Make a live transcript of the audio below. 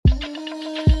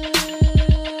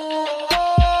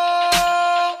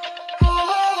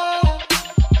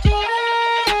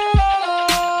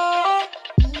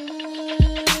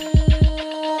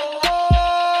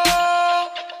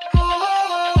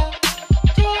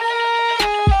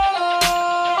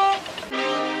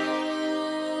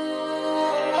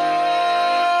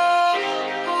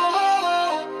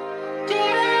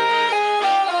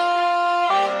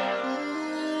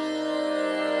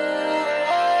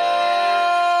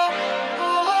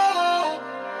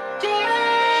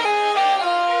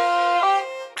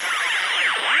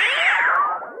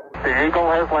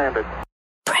has landed.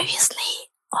 Previously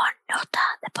on Nota,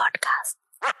 the podcast.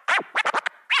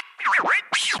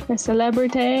 A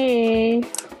celebrity.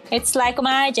 It's like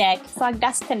magic. It's like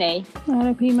destiny. I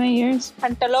gotta pee my ears.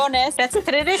 Pantalones. That's a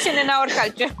tradition in our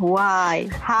culture. Why?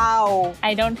 How?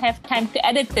 I don't have time to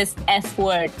edit this F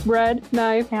word. Bread,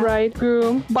 knife, right,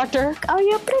 broom, butter. Oh,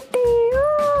 you're pretty.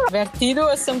 Oh.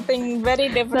 Vertido is something very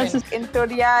different. That's Into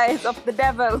the eyes of the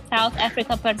devil. South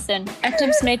Africa person.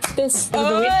 Attempts made this.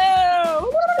 Oh.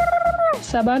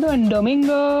 Sábado and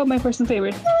Domingo, my personal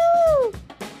favorite.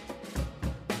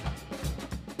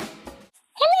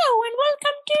 Hello and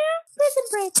welcome to Prison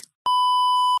Break.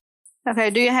 Okay,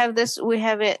 do you have this? We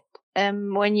have it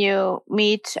when you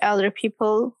meet elder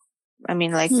people. I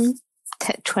mean, like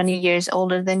 20 years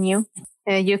older than you.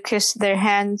 You kiss their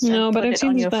hands No, and but put I've it seen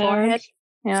on this your by forehead. Arabs.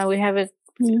 Yeah, we have it.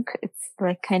 It's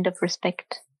like kind of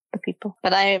respect the people.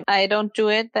 But I don't do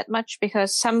it that much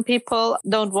because some people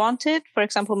don't want it. For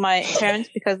example, my parents,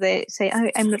 because they say,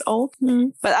 I'm not old.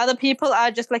 But other people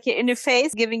are just like in your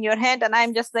face, giving your hand. And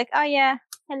I'm just like, oh yeah,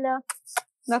 hello.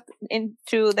 Not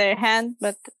into their hand,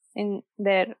 but in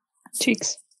their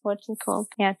Cheeks. what's it called?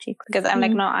 Yeah, cheeks. Because I'm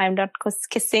like, no, I'm not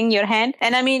kissing your hand.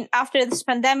 And I mean, after this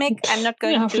pandemic, I'm not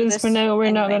going to After do this, this for now,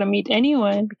 we're not anyway, gonna meet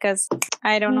anyone. because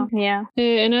I don't know. Yeah.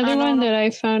 Another I don't one know. that I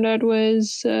found out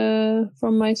was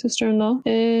from my sister-in-law,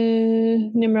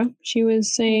 Nimra. She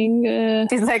was saying,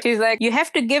 She's like, you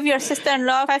have to give your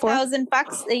sister-in-law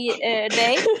 $5,000 a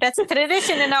day. That's a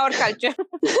tradition in our culture.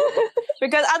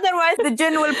 Because otherwise the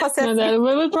jinn will possess no, you. that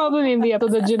we will probably in the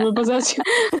episode the jinn will possess you.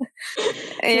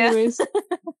 Yeah. Anyways,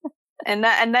 And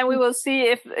then we will see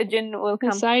if a jinn will a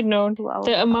come. side note, to our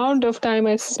the amount of time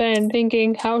I spend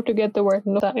thinking how to get the word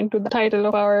Nota into the title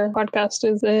of our podcast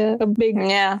is a big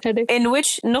Yeah. headache. In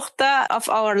which nuqta of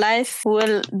our life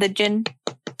will the jinn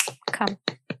come?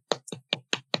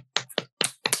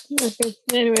 Okay.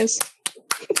 Anyways,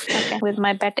 Okay. With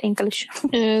my bad English.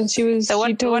 she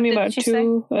told me did about she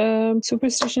two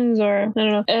superstitions, or I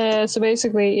don't know. So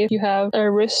basically, if you have a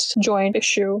wrist joint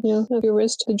issue, if your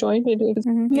wrist joint, it is.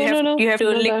 No. You have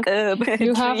to not lick that.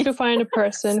 You have to find a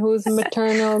person whose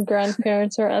maternal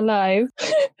grandparents are alive.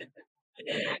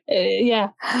 You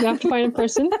have to find a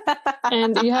person,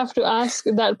 and you have to ask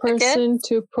that person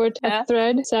to put a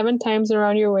thread 7 times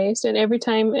around your waist, and every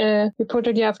time you put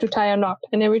it, you have to tie a knot,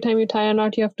 and every time you tie a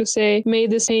knot, you have to say, may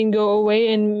this pain go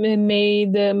away, and may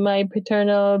my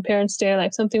paternal parents stay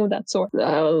alive, something of that sort.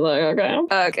 I was like,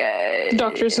 okay.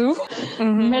 Doctor Who,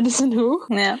 Medicine Who.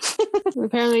 Yeah.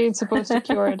 Apparently it's supposed to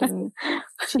cure it, and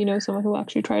she knows someone who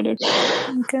actually tried it.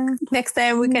 Okay. Next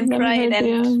time we can try it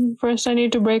and first I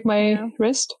need to break my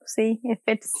wrist see if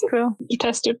it's true. to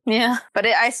test it. Yeah. But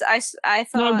I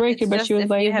thought Not break it, but just she was if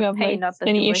like, you if you have pain, not that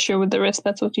any you issue with the wrist,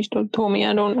 that's what she told me.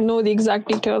 I don't know the exact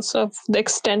details of the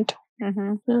extent.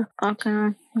 Yeah. Okay,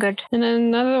 good. And then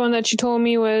another one that she told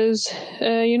me was,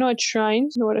 at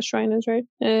shrines, you know what a shrine is, right?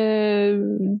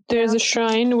 There's a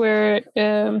shrine where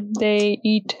they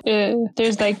eat,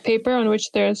 there's like paper on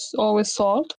which there's always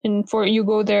salt, and for you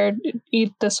go there,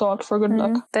 eat the salt for good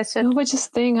luck. That's it. No, but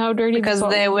just think how dirty the Because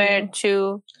salt they is. were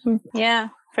too,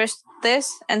 first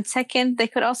this, and second, they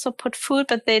could also put food,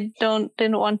 but they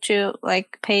didn't want to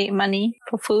like pay money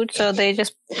for food, so they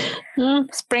just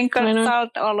sprinkle salt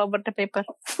all over the paper.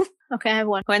 Okay, I have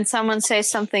one. When someone says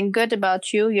something good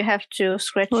about you, you have to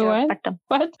scratch your bottom.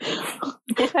 What?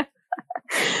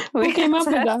 Who came up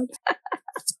with that?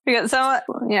 Because someone,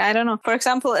 I don't know. For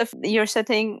example, if you're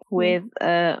sitting with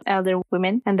elder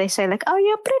women and they say like, "Oh,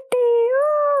 you're pretty,"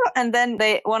 and then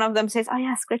one of them says, "Oh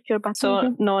yeah, scratch your butt,"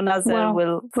 so no nazar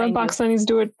will. Well, Pakistanis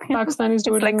do it. Pakistanis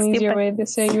do it like in an easier stupid. way. They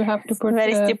say you have to put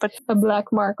Very stupid. a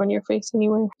black mark on your face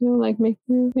anywhere. Like me.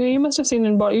 Yeah, you must have seen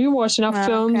in body. You watched enough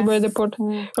films where they put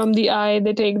from the eye,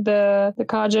 they take the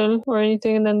kajal or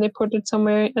anything, and then they put it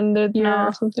somewhere in the ear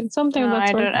or something. Something No, of that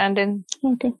I sort. don't. I didn't.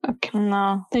 Okay.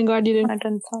 No, Thank God you didn't. I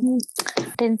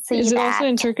didn't see Is that. it also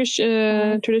in Turkish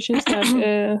traditions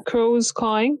that crows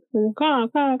cawing?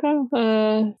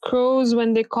 Crows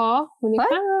when they caw.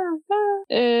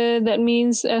 That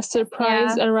means a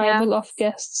surprise arrival of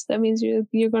guests. That means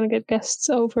you're going to get guests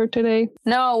over today.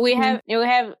 No, we have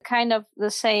kind of the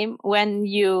same when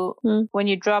you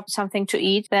drop something to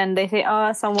eat, then they say,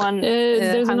 "Oh, someone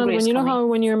there's hungry another one. is You know coming." how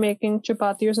when you're making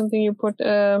chapati or something, you put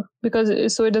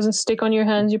because so it doesn't stick on your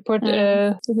hands. You put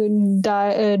dry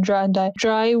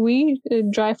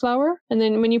flour, and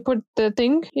then when you put the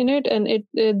thing in it, and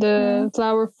the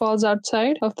flour falls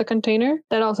outside of the container,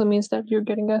 that also means that you're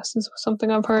getting gas. Is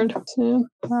something I've heard. So,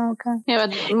 okay. Yeah,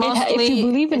 but mostly if you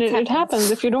believe in it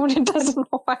happens. If you don't, it doesn't.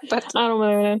 But I don't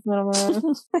believe in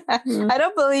it. I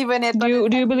don't believe in it. Do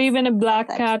you believe in a black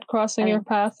cat crossing your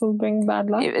path will bring bad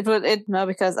luck? No,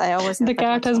 because I always the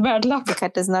cat has bad luck. The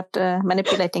cat is not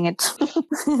manipulating it.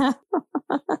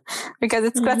 Because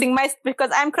it's crossing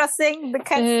because I'm crossing the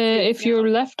cat. If your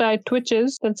left eye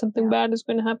twitches, then something bad is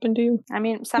going to happen to you. I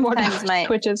mean, sometimes my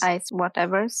twitches. eyes,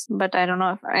 whatever's, but I don't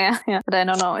know if but I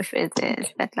don't know if it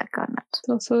is bad luck or not. It's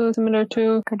also similar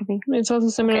to. Could be. It's also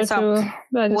similar to.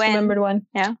 I just remembered one.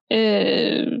 Yeah.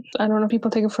 I don't know.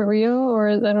 People take it for real, or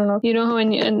I don't know. You know how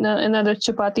in another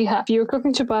chapati half, you're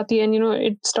cooking chapati, and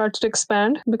it starts to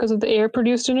expand because of the air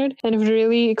produced in it, and if it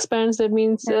really expands, that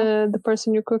means the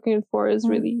person you're cooking it for is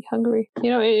really hungry.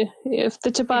 If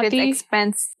the chapati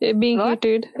being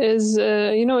heated is,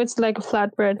 it's like a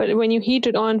flatbread, but when you heat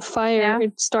it on fire,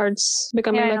 it starts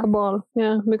becoming like a ball.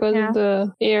 Yeah, because of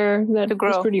the air that is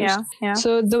produced. Yeah.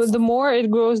 So the more it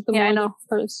grows, the more the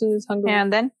person is hungry. Yeah,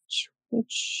 and then.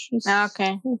 Which is,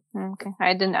 okay.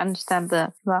 I didn't understand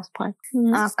the last part.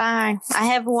 Okay. I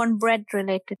have one bread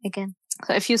related again.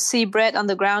 So if you see bread on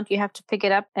the ground, you have to pick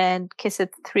it up and kiss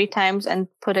it 3 times and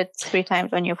put it 3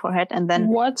 times on your forehead, and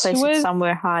then place it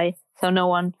somewhere high so no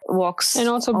one walks. And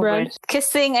also bread. It.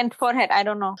 Kissing and forehead. I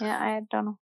don't know. Yeah, I don't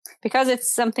know. Because it's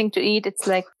something to eat, it's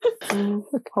like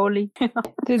holy.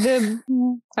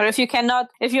 Or if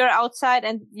you're outside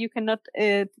and you cannot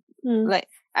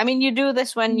you do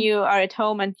this when you are at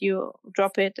home and you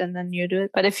drop it and then you do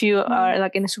it. But if you are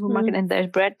like in a supermarket and there's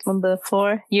bread on the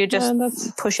floor, you just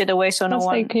push it away so no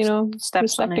one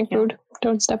steps on it. Food.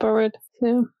 Don't step over it.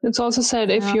 Yeah. It's also said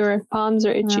if your palms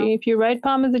are itchy, if your right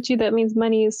palm is itchy, that means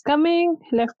money is coming.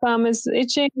 Left palm is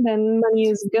itching, then money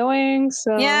is going.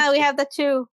 So yeah, we have that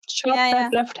too. Chop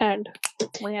that left hand.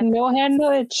 No hand,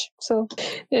 no itch. So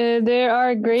there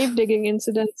are grave digging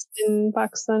incidents in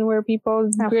Pakistan where people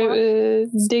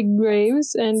dig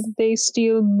graves and they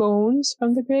steal bones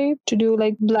from the grave to do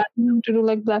like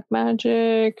black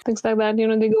magic, things like that. They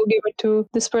go give it to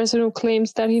this person who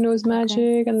claims that he knows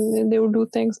magic, and they will do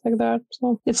things like that.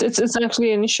 So it's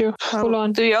actually an issue. Full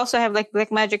on. Do you also have like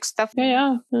black magic stuff?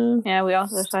 Yeah. Yeah, we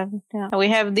also have it. Yeah. We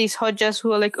have these hodjas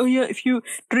who are like, if you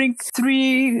drink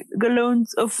 3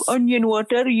 gallons of onion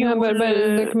water, but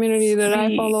the community that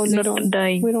I follow, we don't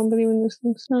believe in these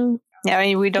things. Yeah, I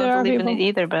mean, we don't believe in it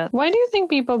either, but... Why do you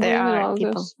think people believe in all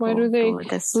this? Why do they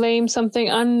blame something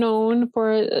unknown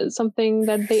for something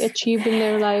that they achieved in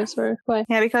their lives? Or why?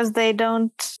 Yeah, because they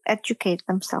don't educate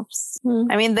themselves.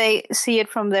 I mean, they see it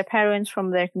from their parents,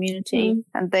 from their community,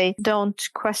 and they don't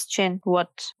question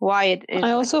why it is.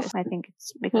 I think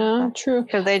it's because true.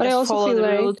 Because they just follow the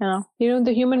rules.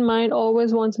 The human mind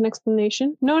always wants an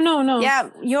explanation. No. Yeah,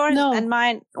 yours and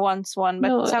mine wants one,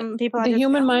 but some people... The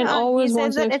human mind always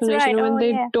wants an explanation. When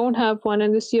they don't have one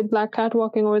and they see a black cat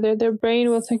walking over there, their brain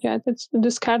will think,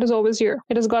 this cat is always here.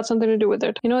 It has got something to do with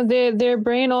it. Their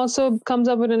brain also comes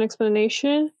up with an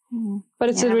explanation. But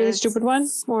it's a really stupid one,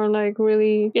 or like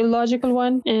really illogical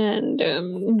one,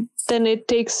 and then it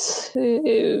takes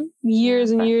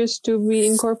years and years to be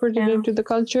incorporated into the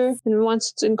culture. And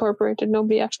once it's incorporated,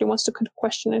 nobody actually wants to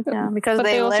question it. Yeah, because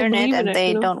they learn it and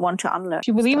they don't want to unlearn. If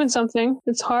you believe in something,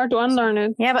 it's hard to unlearn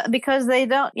it. Yeah, but because they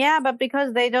don't. Yeah, but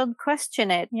because they don't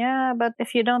question it. Yeah, but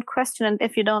if you don't question it,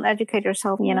 if you don't educate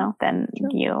yourself, then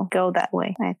you go that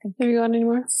way. I think. Have you got any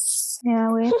more? Yeah,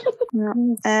 we.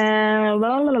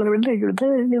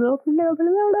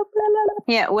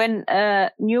 Yeah, when a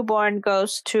newborn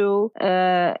goes to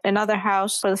another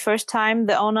house for the first time,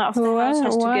 the owner of the house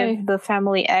has to give the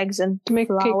family eggs and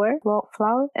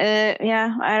flour.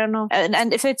 Yeah, I don't know.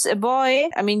 And if it's a boy,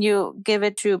 I mean, you give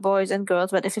it to boys and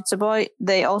girls, but if it's a boy,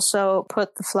 they also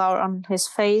put the flour on his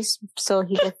face so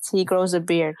he grows a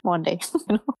beard one day.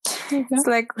 It's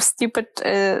like stupid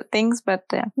things, but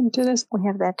we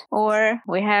have that. Or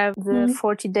we have the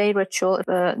 40-day ritual. If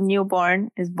a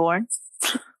newborn is born,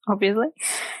 obviously.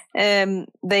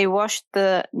 They wash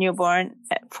the newborn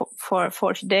for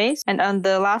 40 days, and on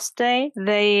the last day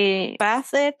they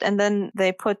bath it, and then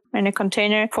they put in a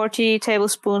container 40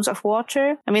 tablespoons of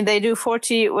water. I mean, they do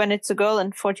 40 when it's a girl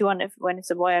and 41 when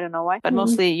it's a boy. I don't know why, but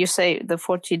mostly you say the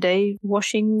 40-day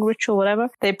washing ritual, whatever.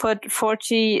 They put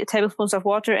 40 tablespoons of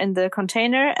water in the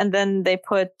container, and then they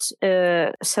put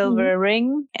a silver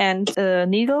ring and a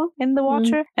needle in the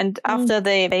water, and after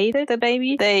they bathe the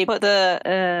baby, they put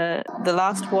the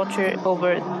last water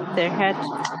over their head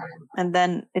and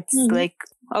then it's like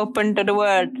open to the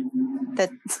world that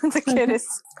the kid is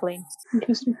clean.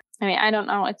 Interesting. I mean, I don't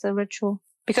know. It's a ritual.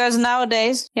 Because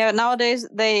nowadays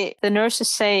the nurses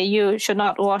say you should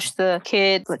not wash the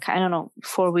kid, like, I don't know,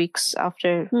 4 weeks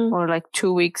after or like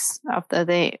 2 weeks after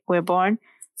they were born.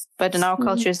 But in our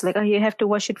culture, it's like, oh, you have to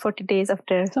wash it 40 days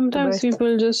after. Sometimes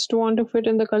people just want to fit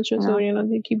in the culture, so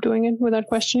they keep doing it without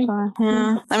questioning.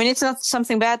 I mean, it's not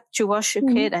something bad to wash a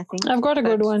kid, I think. I've got a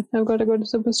good one. I've got a good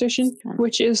superstition,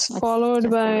 which is followed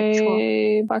by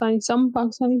some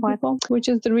Pakistani people, which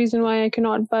is the reason why I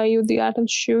cannot buy you the Atom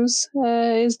shoes,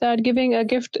 is that giving a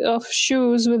gift of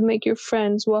shoes will make your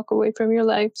friends walk away from your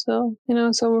life. So,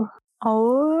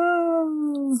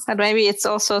 and maybe it's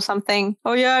also something.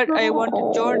 Oh yeah, I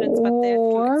wanted Jordans, but they're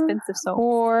too expensive. So,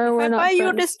 or if I buy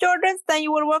you this Jordans, then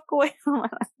you will walk away from my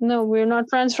life. No, we're not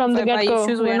friends from the get-go.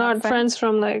 We're not friends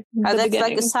from like the that's beginning.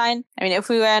 like a sign. I mean, if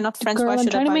we were not friends, Girl, why should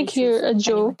I'm trying to make here a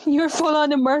joke. Anyway. You're full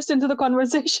on immersed into the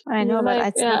conversation. I know, but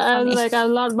it's not I'm funny. like,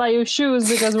 I'll not buy you shoes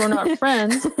because we're not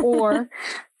friends, or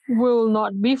we'll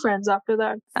not be friends after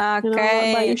that.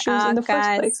 Okay, I'll buy you shoes in the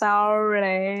first place.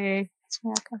 Sorry.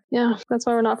 Yeah, that's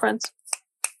why we're not friends.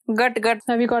 Good.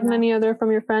 Have you gotten any other from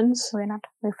your friends? We're not.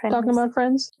 We're friends. Talking about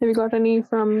friends, have you got any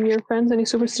from your friends? Any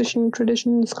superstition,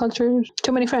 traditions, cultures?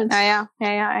 Too many friends. Yeah.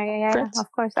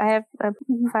 Of course, I have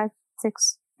 5,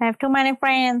 6. I have too many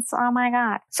friends. Oh my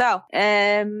god. So,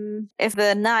 if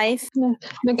the knife. Yeah.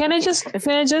 Can I just?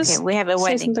 Okay, we have a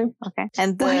wedding. Something. Okay.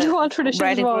 And the why do all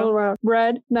traditions all around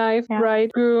bread, knife,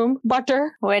 bride, groom,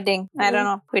 butter? Wedding. I don't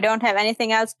know. We don't have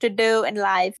anything else to do in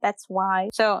life. That's why.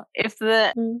 So, if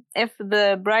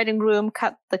the bride and groom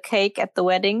cut the cake at the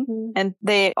wedding, and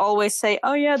they always say,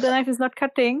 "Oh yeah, the knife is not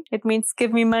cutting," it means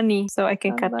give me money so I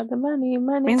can cut. About the money.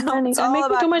 It's I'm all making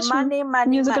about too much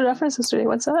musical references today.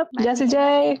 What's up, Jessie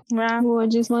J? Yeah. I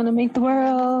just want to make the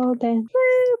world dance.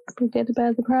 Forget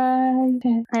about the pride.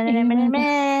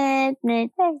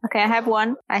 Okay, I have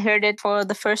one. I heard it for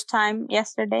the first time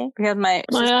yesterday because my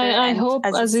sister I hope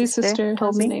Aziz's sister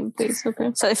told has me. a name, please.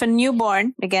 Okay. So if a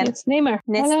newborn, again, yes, name her.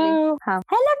 Nestle. Hello.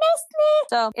 Hello, Nestle.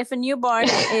 So if a newborn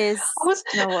is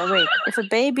wait, if a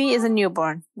baby is a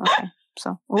newborn, okay.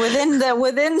 So within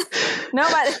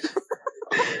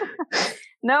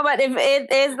no, but if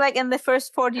it is like in the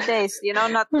first 40 days,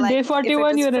 not like day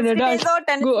 41, you're an adult.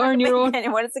 Go earn your own.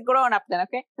 Anymore. It's a grown up then,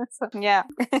 okay? So yeah,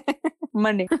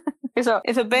 money. So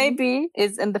if a baby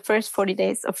is in the first 40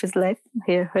 days of his life,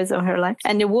 his or her life,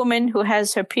 and a woman who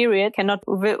has her period cannot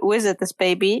visit this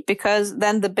baby because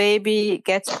then the baby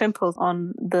gets pimples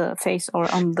on the face or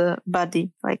on the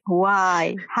body. Like,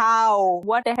 why? How?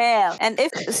 What the hell? And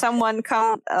if someone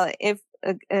comes, if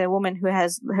a woman who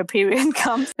has her period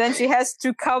comes, then she has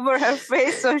to cover her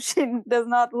face so she does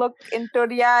not look into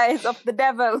the eyes of the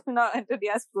devil, not into the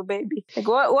eyes of the baby. Like,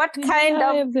 what kind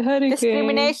of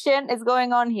discrimination is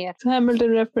going on here? It's a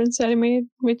Hamilton reference I made,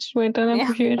 which went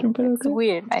unappreciated, but it's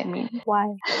weird. I mean,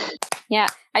 why? Yeah,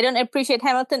 I don't appreciate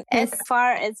Hamilton as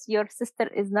far as your sister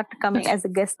is not coming as a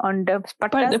guest on the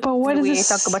podcast. But what is this?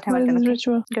 Talk about Hamilton. What is this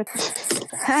ritual? Good.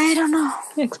 I don't know.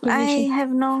 I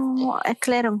have no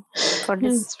acclarum for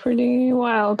this. It's pretty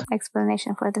wild.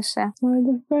 Explanation for this. For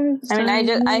the first I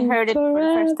mean, I heard it for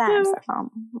the first time.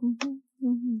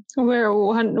 So, We're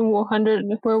 100.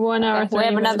 We're 1 hour. We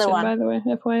have another one. By the way,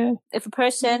 FYI. If a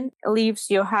person leaves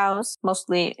your house,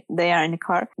 mostly they are in a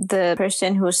car. The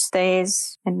person who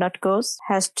stays and not goes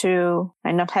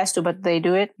but they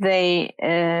do it. They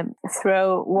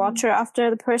throw water after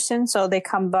the person, so they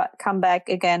come back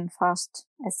again fast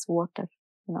as water.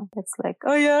 It's like,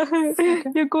 oh yeah,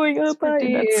 you're going up.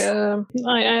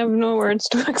 I have no words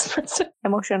to express it.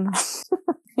 Emotional.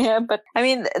 Yeah, but I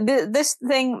mean, this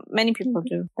thing many people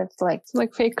do. That's like it's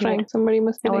like fake crying. Somebody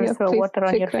must be like throw water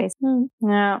on your face.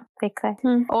 Yeah, fake cry.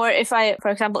 Or if for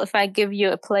example, if I give you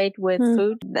a plate with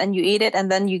food, then you eat it and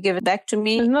then you give it back to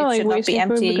me, it should not be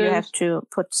empty. You have to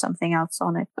put something else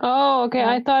on it. Oh, okay.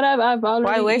 I thought I've already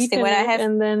Why wasting eaten when I have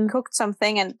and then cooked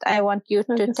something and I want you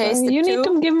to taste it You too? need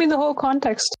to give me the whole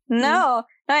context. No,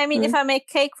 I mean, if I make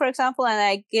cake, for example, and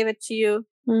I give it to you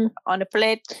on a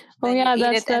plate, then you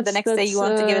eat it, and the next day you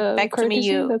want to give it back to me,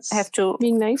 you have to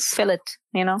being nice. Fill it,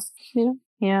 Yeah.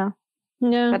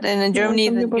 Yeah. But in Germany,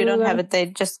 you don't have it. They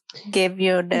just give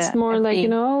you the. It's more like,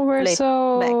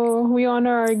 we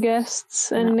honor our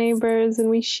guests and neighbors and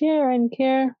we share and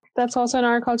care. That's also in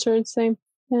our culture. It's the same.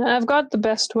 Yeah, I've got the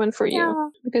best one for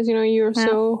you because you're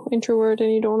so introvert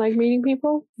and you don't like meeting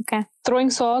people. Okay. Throwing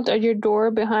salt at your door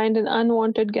behind an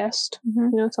unwanted guest.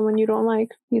 Someone you don't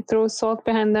like. You throw salt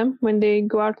behind them when they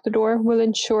go out the door will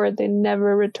ensure they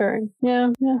never return.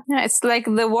 Yeah. It's like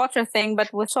the water thing,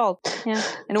 but with salt. Yeah.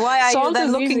 And why are you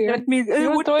then looking at me? You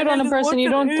don't throw it on a person. You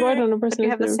don't throw it on a person. You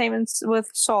have the same with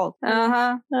salt.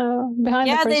 Behind the person.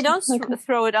 Yeah, they don't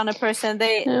throw it on a person.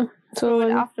 They throw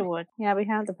it afterward. Yeah,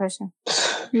 behind the person.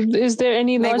 Is there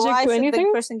any logic to anything? Why should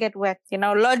the person get wet?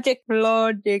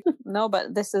 Logic. No,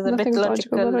 but this is a bit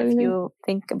logical if you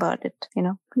think about it.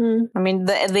 I mean,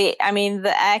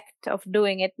 the act of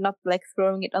doing it, not like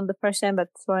throwing it on the person, but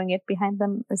throwing it behind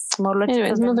them is more logical.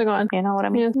 Anyways, moving on. You know what I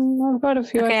mean? Yeah, I've got a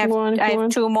few. Okay, I have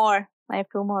two more.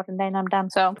 And then I'm done.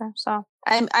 So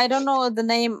I don't know the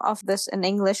name of this in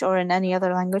English or in any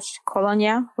other language.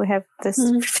 Colonia. We have this.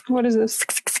 What is this?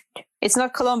 It's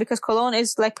not cologne because cologne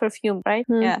is like perfume, right?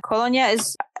 Yeah. Colonia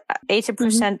is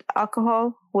 80%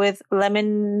 alcohol with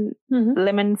lemon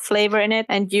flavor in it,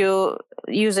 and you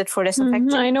use it for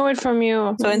disinfection. I know it from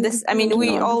you. So in this,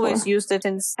 we always used it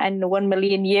since 1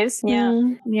 million years.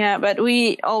 Yeah, but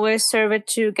we always serve it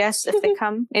to guests if they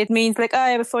come. It means like,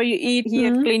 before you eat,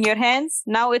 here, clean your hands.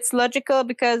 Now it's logical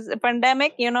because a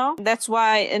pandemic, That's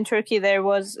why in Turkey there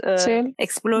was an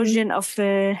explosion of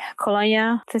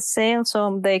colonia for sale,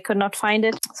 so they could not find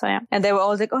it. So yeah, and they were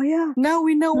always like, now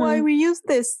we know why we use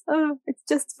this. It's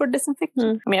just for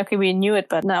disinfection. We knew it,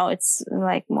 but now it's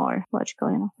like more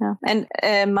logical, Yeah. And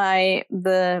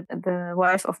the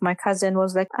wife of my cousin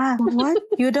was like, what?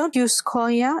 You don't use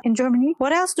colonia in Germany?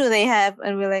 What else do they have?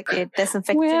 And we're like,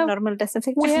 disinfection, normal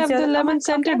disinfection. We have the lemon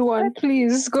scented one.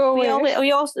 Please go away.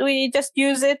 We just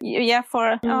use it. Yeah,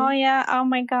 for oh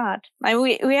my god.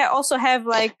 We also have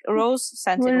like rose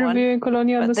scented one. We're reviewing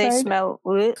colonia on the side. They smell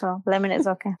so lemon is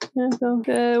okay. Yeah, so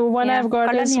the one I've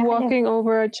got is walking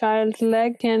over a child's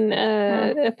leg can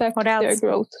affect their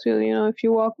growth. So, if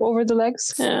you walk over the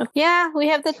legs. Yeah, we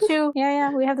have the two.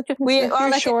 Yeah, we have the two. If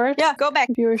you're short. Yeah, go back.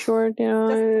 If you're short,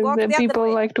 the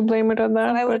people like to blame it on that.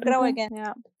 So I would grow again.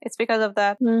 Yeah. It's because of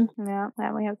that. Yeah,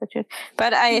 we have the truth.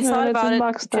 But I thought about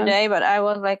it today, but I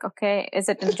was like, okay, is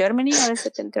it in Germany or is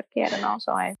it in Turkey? I don't know.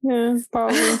 So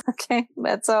probably. Okay,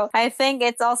 but so I think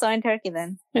it's also in Turkey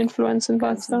then. Influence in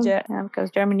Pakistan. Because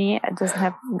Germany doesn't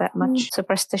have that much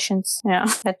superstitions. Yeah,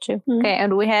 that too. Okay,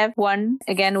 and we have one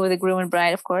again with the groom and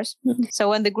bride, of course. So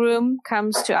when the groom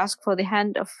comes to ask for the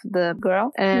hand of the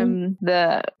girl,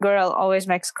 the girl always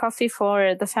makes coffee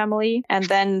for the family, and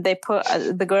then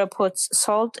the girl puts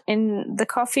salt in the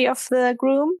coffee of the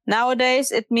groom.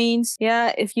 Nowadays, it means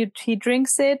if he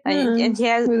drinks it and he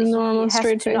has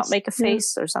to not make a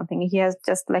face or something. He has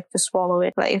just like to swallow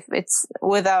it. Like if it's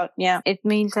without, it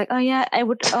means like, I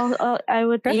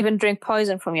would even drink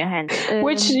poison from your hand,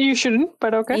 which you shouldn't,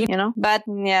 but okay,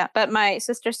 But my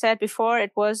sister said before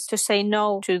it was to say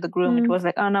no to the groom. It was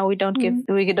like, no, we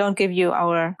don't give you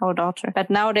our daughter. But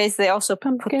nowadays they also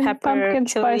put pepper,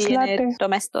 chili in it,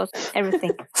 domestos,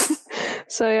 everything.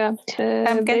 So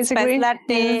pumpkin spice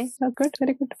latte. Good,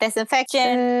 very good.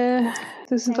 Disinfection.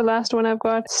 This is the last one I've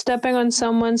got. Stepping on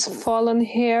someone's fallen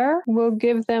hair will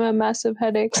give them a massive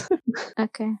headache.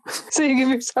 Okay. So you give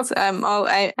yourself.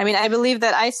 I believe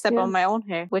that I step on my own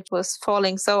hair, which was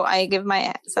falling, so I give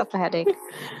myself a headache.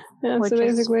 Yeah, so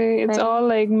basically it's all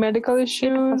like medical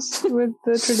issues with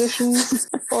the traditions,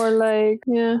 or like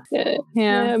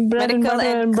bread and butter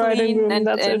and bride and groom.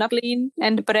 That's it. Not clean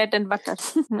and bread and butter.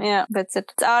 Yeah, that's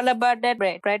it. It's all about that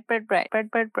bread.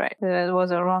 That was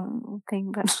a wrong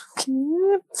thing, but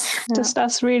just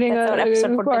us reading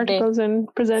articles and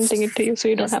presenting it to you, so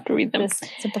you don't have to read them.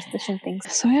 Superstition things.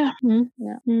 So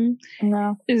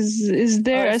No. Is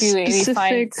there a specific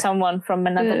find someone from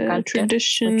another country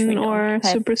tradition or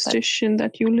superstition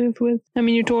that you live with? I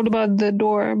mean, you told about the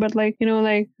door, but like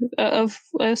of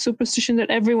a superstition that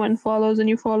everyone follows and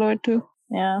you follow it too.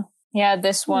 Yeah,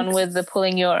 this one with the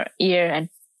pulling your ear and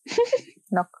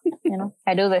knock.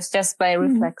 I do this just by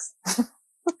reflex.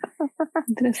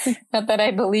 Interesting. Not that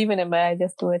I believe in it, but I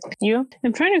just do it. You?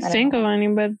 I'm trying to think of any,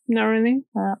 but not really.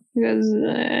 Because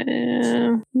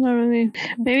not really.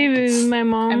 Maybe my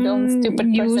mom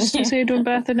used to say don't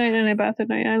bath at night, and I bath at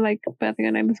night. I like bathing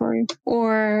at night before you.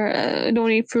 Or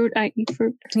don't eat fruit. I eat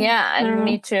fruit. Yeah,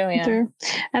 me too. Yeah.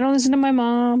 I don't listen to my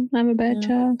mom. I'm a bad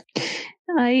child.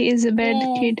 I is a bad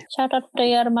kid. Shout out to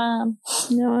your mom.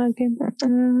 No, okay.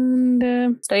 And,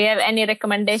 do you have any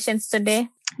recommendations today?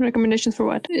 Recommendations for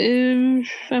what?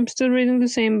 I'm still reading the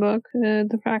same book,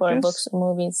 The Practice. Or books,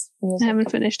 movies, music. I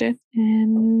haven't finished it.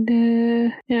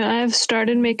 And I've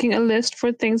started making a list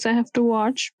for things I have to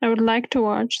watch. I would like to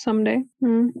watch someday.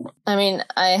 I mean,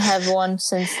 I have one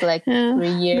since like 3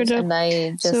 years, and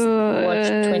I just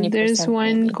watched 20%. There's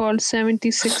one called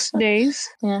 76 Days.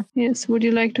 Yeah. Yes. Would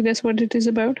you like to guess what it is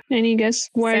about? Any guess?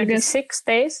 Wild guess? 76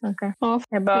 days? Okay.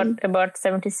 About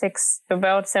 76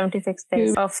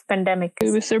 days of pandemic.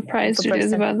 You were surprised it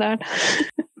is about that.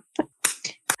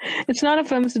 It's not a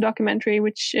film, it's a documentary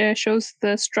which shows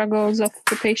the struggles of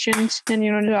the patients and,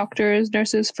 the doctors,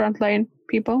 nurses, frontline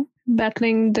people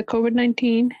battling the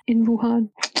COVID-19 in Wuhan.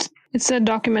 It's a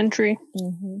documentary.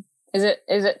 Mm-hmm. Is it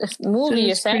a movie,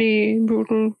 you said? It's pretty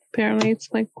brutal, apparently. It's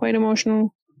like quite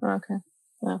emotional. Okay.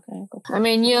 I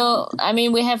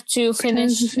mean, we have to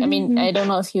finish. I mean, I don't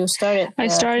know if you started. I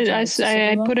started, I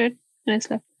put it and I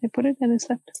slept. I put it and I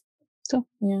slept. So.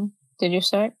 Yeah. Did you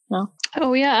start? No.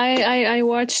 Oh yeah, I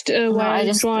watched while I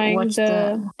was drawing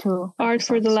the art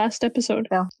for the last episode.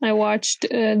 Yeah. I watched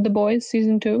The Boys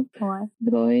season 2. Why?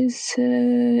 The Boys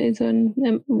is on.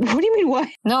 What do you mean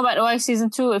why? No, but why season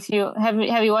 2? If you have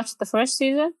you watched the first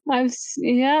season? I have.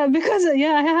 Yeah,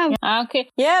 okay.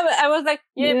 Yeah, but I was like,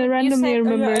 randomly I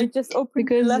remember. I just opened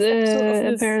because the last episode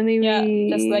of apparently we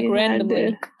just like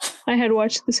randomly. I had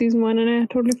watched the season 1 and I had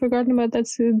totally forgotten about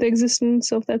the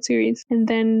existence of that series. And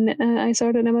then I saw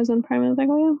it on Amazon Prime and I was like,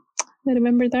 oh yeah, I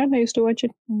remember that. I used to watch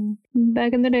it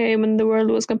back in the day when the world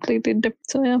was completely different.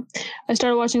 So yeah, I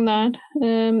started watching that.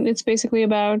 It's basically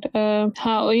about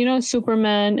how,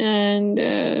 Superman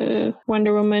and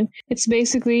Wonder Woman. It's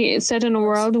basically set in a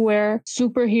world where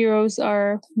superheroes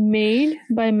are made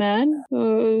by man.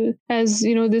 As,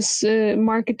 this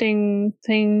marketing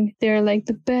thing, they're like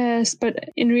the best, but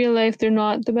in real life, they're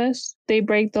not the best. They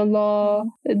break the law,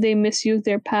 they misuse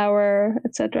their power,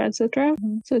 etc., etc.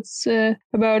 So it's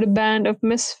about a band of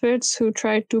misfits who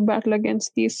try to battle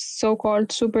against these so-called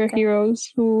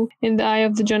superheroes who, in the eye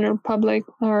of the general public,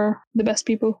 are the best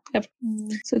people ever.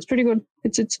 So it's pretty good.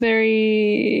 It's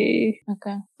very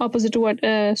opposite to what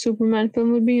a Superman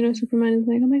film would be. Superman is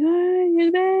like, oh my god,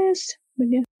 you're the best. But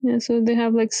yeah. So they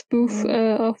have like spoof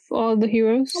of all the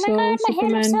heroes. God,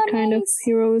 Superman kind of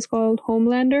hero is called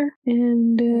Homelander,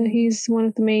 and he's one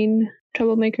of the main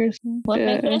troublemakers. What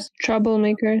makers?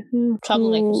 Troublemakers.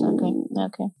 Troublemakers.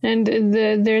 Okay. And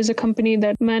there's a company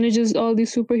that manages all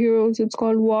these superheroes. It's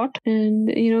called WAT,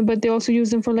 and but they also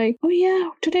use them for like, oh yeah,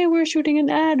 today we're shooting an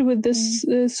ad with this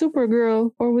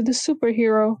Supergirl or with this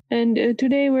superhero, and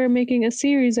today we're making a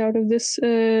series out of this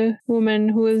woman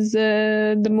who is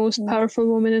the most powerful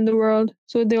woman in the world.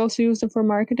 So they also use them for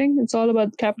marketing. It's all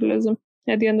about capitalism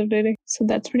at the end of the day. So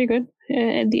that's pretty good.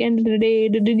 At the end of the day,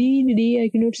 I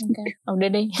cannot speak. Of the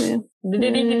day. Yeah.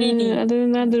 Other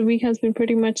than that, the week has been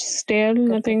pretty much stale.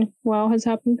 Nothing wow has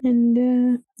happened.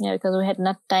 And because we had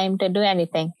not time to do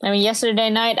anything. I mean, yesterday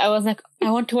night, I was like,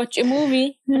 I want to watch a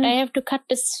movie, but I have to cut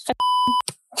this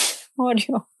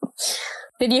audio.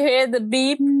 Did you hear the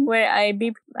beep where I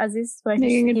beeped Aziz? Where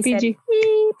he PG. said,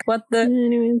 beep. What the?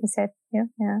 Anyway. He said, yeah.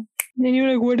 Then you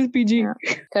were like, what is PG?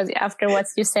 Because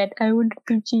afterwards you said, I want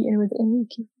PG, and with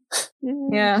okay.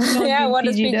 Yeah. What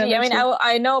is PG? I mean,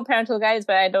 I know parental guides,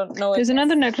 but I don't know. There's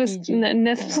another Netflix.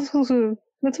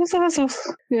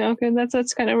 Yeah, okay,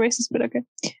 that's kind of racist, but okay.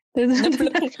 There's another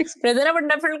Netflix.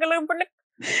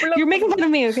 You're making fun of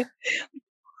me, okay?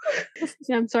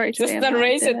 Yeah, I'm sorry. Just not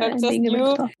racist. That's just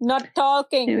you not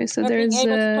talking. Anyway, so there's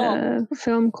a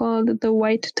film called The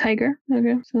White Tiger.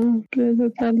 Okay, so blah,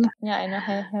 blah, blah. Yeah, I know.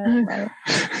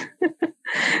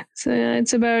 So yeah,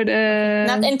 it's about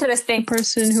not interesting. A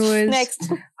person who is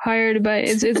next hired by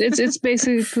it's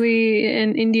basically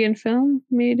an Indian film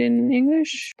made in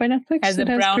English by Netflix. It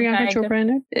has Priyanka Chopra in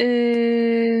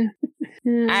it.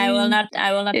 I will not.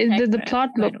 The plot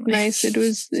looked nice.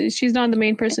 She's not the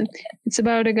main person. It's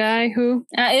about a guy who.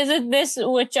 Is it this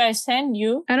which I sent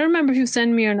you? I don't remember if you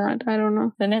sent me or not. I don't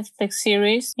know. The Netflix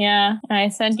series. Yeah, I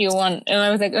sent you one. And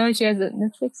I was like, oh, she has a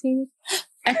Netflix series.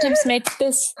 Attempts made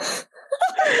this.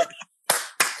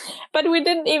 But we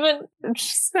didn't even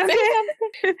say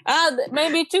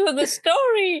maybe to the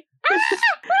story.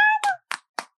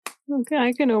 Okay,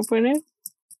 I can open it.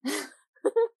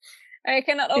 I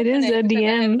cannot open it. It is a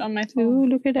DM. On my phone. Ooh,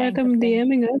 look at Adam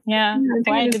DMing us. Yeah.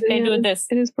 Why did they do this?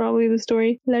 It is probably the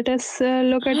story. Let us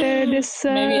look at this.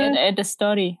 Maybe at the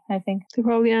story, I think. They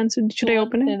probably answered. Should I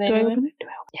open it? Do I open it?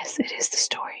 Yes, it is the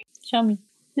story. Show me.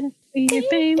 We're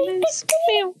famous.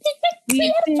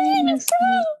 We're famous.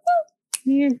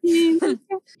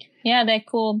 Yeah, they're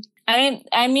cool.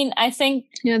 I mean, I think.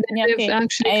 Yeah, they've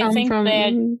actually come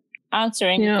from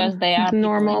answering Yeah, because they are the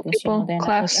normal like this, people, they're not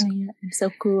class. like, oh, yeah, I'm so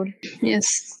cool.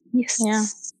 Yes. Yes. Yeah.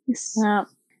 Yes. Yeah.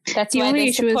 That's The why only they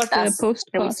issue is support the us. post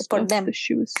We cost support of them. the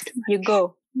shoes too much. You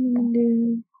go.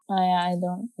 And, Oh, yeah, I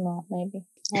don't know.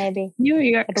 Maybe. New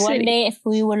York But one City. day, if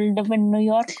we will live in New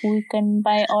York, we can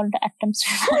buy all the atoms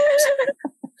we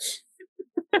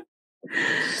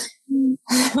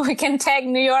want. We can tag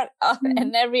New York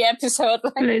in every episode.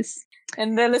 Like, Please.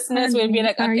 and the listeners will be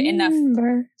like, Are okay, you enough.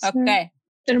 remember, sir? Okay.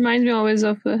 It reminds me always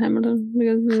of Hamilton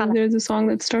because there's a song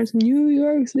that starts New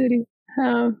York City.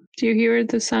 Do you hear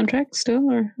the soundtrack still,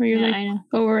 or are you Yeah, like I know.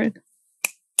 over it?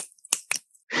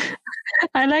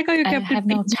 I like how you I kept it. have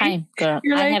no PG. time, girl.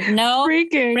 You're I like, have no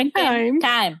freaking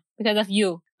time. because of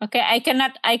you. Okay, I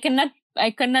cannot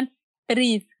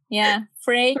breathe. Yeah,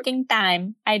 freaking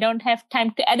time. I don't have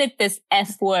time to edit this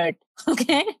F word.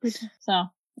 Okay, so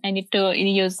I need to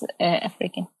use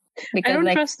freaking. I Because don't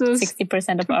like trust those.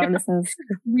 60% of our listeners.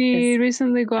 We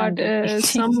recently got under 18.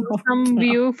 some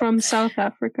view from South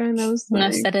Africa, and I was No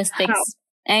like, statistics. how?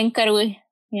 Anchor,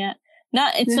 yeah. No,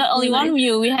 it's Yeah, not only we're one like,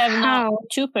 view. We have now how?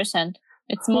 2%.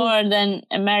 It's Who? more than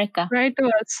America. Write to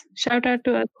us. Shout out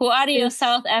to us. Who are you, Yes.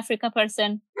 South Africa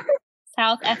person?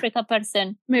 South Africa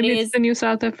person. Maybe Please, it's the new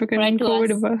South African write to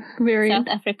COVID us. variant.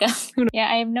 South Africa. Yeah,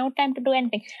 I have no time to do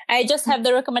anything. I just have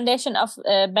the recommendation of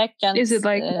Baekjan's. Is it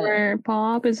like more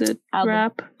pop? Is it album.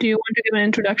 rap? Do you want to give an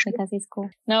introduction? Because he's cool.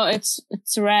 No, it's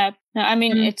rap. No, I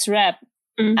mean it's rap.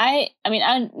 Mm.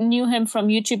 I knew him from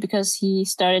YouTube because he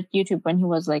started YouTube when he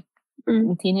was like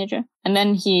a teenager, and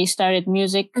then he started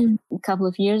music a couple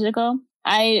of years ago.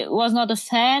 I was not a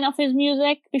fan of his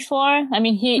music before. I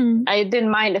mean, I didn't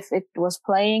mind if it was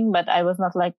playing, but I was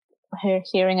not like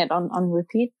hearing it on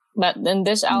repeat. But then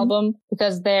this album,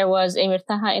 because there was Emir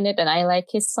Taha in it, and I like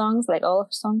his songs, like all of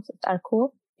his songs are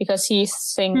cool. Because he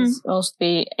sings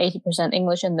mostly 80%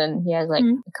 English, and then he has like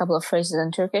a couple of phrases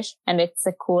in Turkish, and it's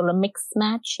a cool mix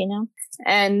match, you know.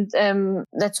 And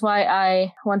that's why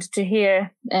I wanted to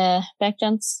hear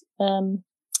Baekjan's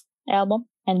album.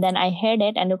 And then I heard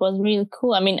it, and it was really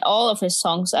cool. I mean, all of his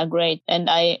songs are great, and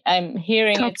I'm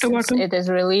hearing Top it to since bottom. it is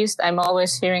released. I'm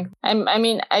always hearing.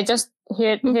 I just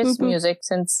heard his music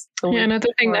since. Yeah, another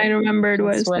thing that I remembered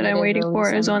was when that it I'm is waiting for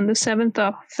released, is on the 7th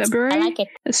of February. I like it.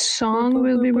 A song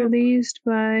will be released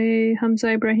by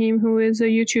Hamza Ibrahim, who is a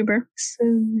YouTuber.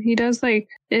 So he does like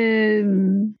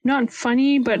not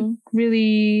funny, but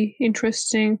really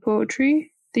interesting poetry.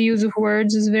 The use of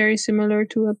words is very similar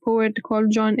to a poet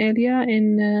called John Elia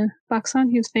in Pakistan.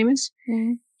 He's famous.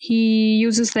 He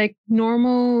uses like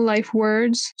normal life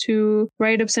words to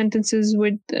write up sentences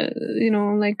with,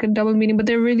 like a double meaning, but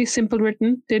they're really simple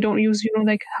written. They don't use,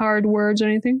 like hard words or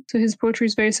anything. So his poetry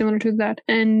is very similar to that.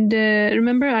 And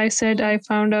remember I said I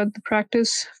found out the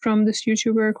practice from this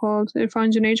YouTuber called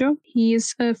Irfan Janejo.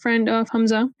 He's a friend of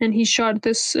Hamza, and he shot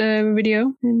this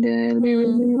video, and it'll be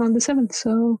releasing on the 7th.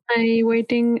 So I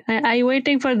waiting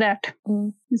for that.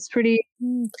 It's pretty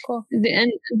cool.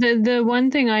 The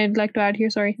one thing I'd like to add here,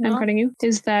 sorry, I'm cutting you,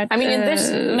 is that I mean, in this,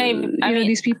 maybe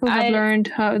these people have learned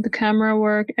how the camera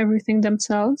work, everything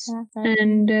themselves,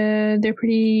 and they're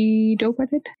pretty dope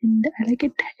at it, and I like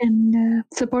it, and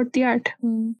support the art.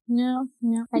 No,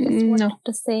 I just wanted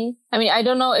to say. I mean, I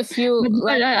don't know if you.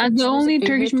 But the only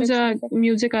Turkish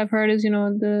music I've heard is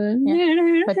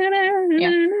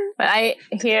But I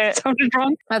hear sounded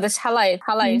wrong. This halay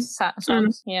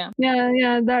songs. Yeah.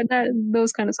 That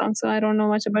those kind of songs. So I don't know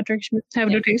much about Turkish music. I have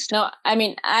no taste. No, I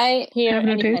mean I hear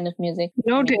any kind of music.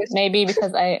 No taste. Maybe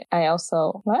because I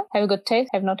also have a good taste.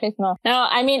 Have no taste. No.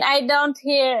 I mean I don't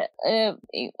hear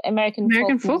American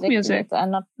folk music.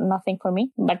 It's nothing for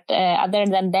me. But other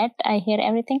than that, I hear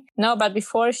everything. No, but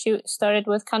before she started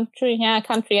with country.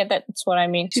 That's what I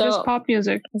mean. She does pop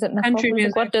music. Is it not country folk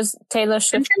music? What does Taylor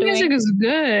Swift country doing? music is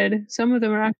good. Some of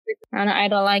them are actually. I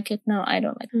don't like it. No, I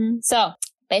don't like it. So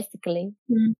basically,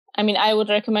 I mean, I would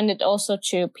recommend it also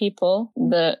to people.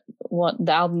 The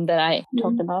album that I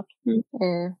talked about,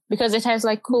 because it has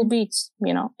like cool beats.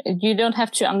 You don't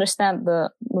have to understand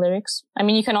the lyrics. I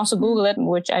mean, you can also Google it,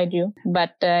 which I do.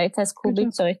 But it has cool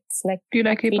beats, so it's like. Do you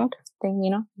like K-pop?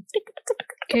 Thing,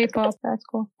 K-pop. That's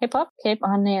cool. K-pop?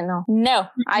 K-pop? No.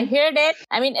 I heard it.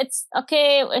 I mean, it's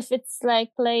okay if it's like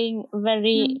playing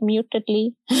very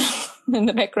mutedly in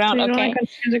the background. So okay.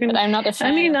 But I'm not a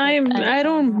fan. I mean, I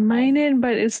don't mind it,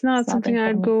 but it's not something for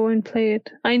I'd me. go and play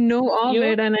it. I know of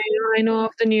it, and I know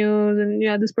of the news, and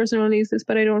this person released this,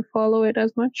 but I don't follow it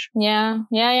as much. Yeah,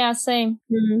 same.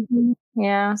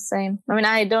 Yeah, same. I mean,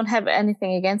 I don't have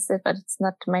anything against it, but it's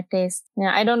not my taste.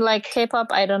 Yeah, I don't like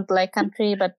K-pop. I don't like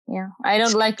country, but yeah, I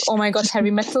don't like, oh my God, heavy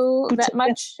metal that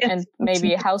much. And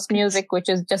maybe house music, which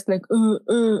is just like, boom,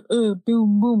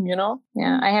 boom, you know?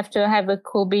 Yeah, I have to have a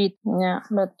cool beat. Yeah,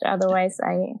 but otherwise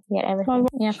I get everything.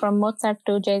 Yeah, from Mozart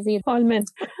to Jay-Z. All men.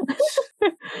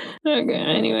 Okay,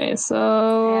 anyway,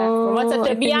 so from Mozart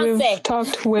to I think Beyonce. we've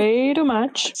talked way too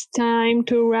much. It's time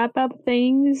to wrap up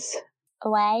things.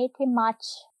 Way too much.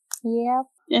 Yep.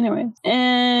 Anyway,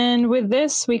 and with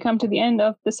this, we come to the end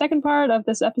of the second part of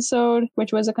this episode,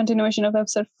 which was a continuation of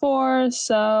episode 4.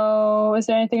 So, is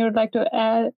there anything you would like to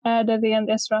add at the end,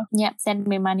 Isra? Yeah, send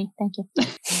me money. Thank you.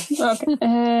 Okay.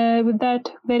 With that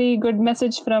very good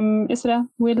message from Isra,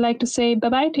 we'd like to say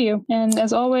bye-bye to you. And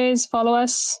as always, follow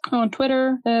us on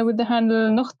Twitter with the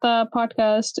handle Nukhta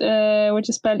Podcast, which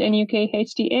is spelled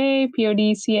NUKHTA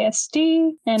PODCAST.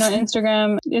 And on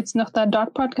Instagram, it's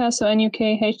nukhta.podcast, so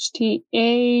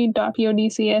NUKHTA.PODCAST.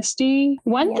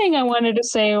 One thing I wanted to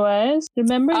say was,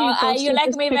 remember you posted you like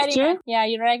this me picture? very much. Yeah,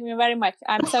 you like me very much.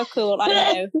 I'm so cool. I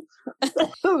know.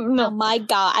 No. Oh my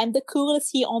God, I'm the coolest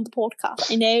here on the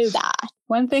podcast. I know that.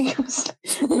 One thing was,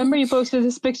 remember you posted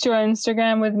this picture on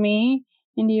Instagram with me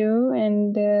and you,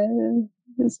 and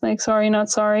it's like, sorry, not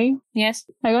sorry. Yes.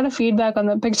 I got a feedback on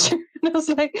the picture. And I was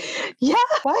like, yeah,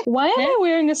 what? Why am I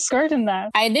wearing a skirt in that?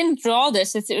 I didn't draw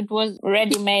this. It was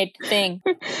ready-made thing.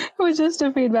 It was just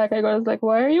a feedback I got. I was like,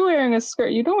 why are you wearing a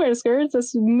skirt? You don't wear skirts.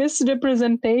 That's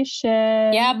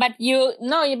misrepresentation. Yeah, but you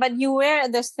wear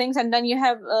those things and then you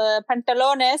have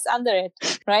pantalones under it,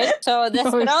 right? So this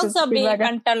could also be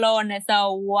pantalones.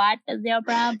 So what is your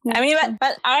problem? I mean,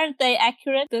 but aren't they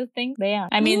accurate? The things they are.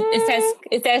 I mean,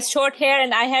 it says short hair,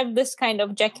 and I have this kind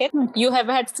of jacket. You have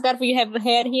a headscarf. You have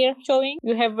hair here showing.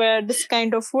 You have this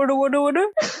kind of wudu.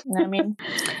 I mean,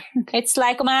 it's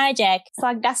like magic. It's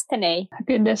like destiny.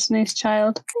 Good Destiny's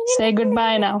Child. Say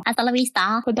goodbye now. Hasta la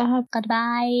vista.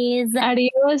 Goodbye.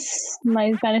 Adios.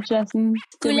 My Spanish lesson.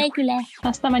 Cule.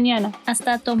 Hasta mañana.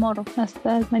 Hasta tomorrow.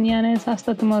 Hasta mañana is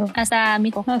hasta tomorrow. Hasta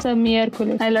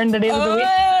miércoles. I learned the days of the week.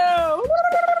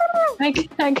 I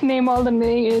can name all the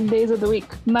days of the week.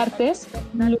 Martes.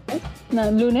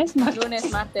 Lunes.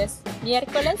 Martes.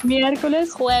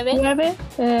 Miércoles. Jueves.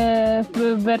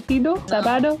 Vertido.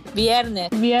 Sábado.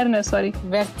 Viernes, sorry.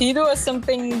 Vertido is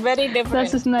something very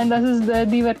different. That is the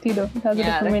divertido. It has a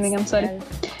different meaning, I'm sorry.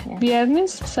 Yeah.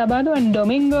 Viernes, sábado, and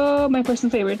domingo, my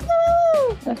personal favorite.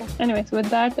 Okay. Anyways, with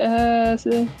that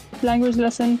language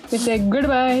lesson, we say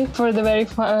goodbye for the very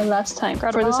last time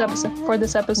for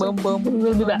this episode. We'll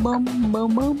be back.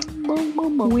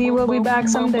 We will be back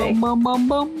someday.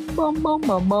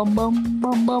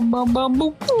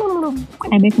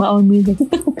 I make my own music.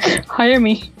 Hire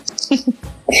me.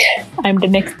 I'm the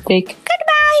next take.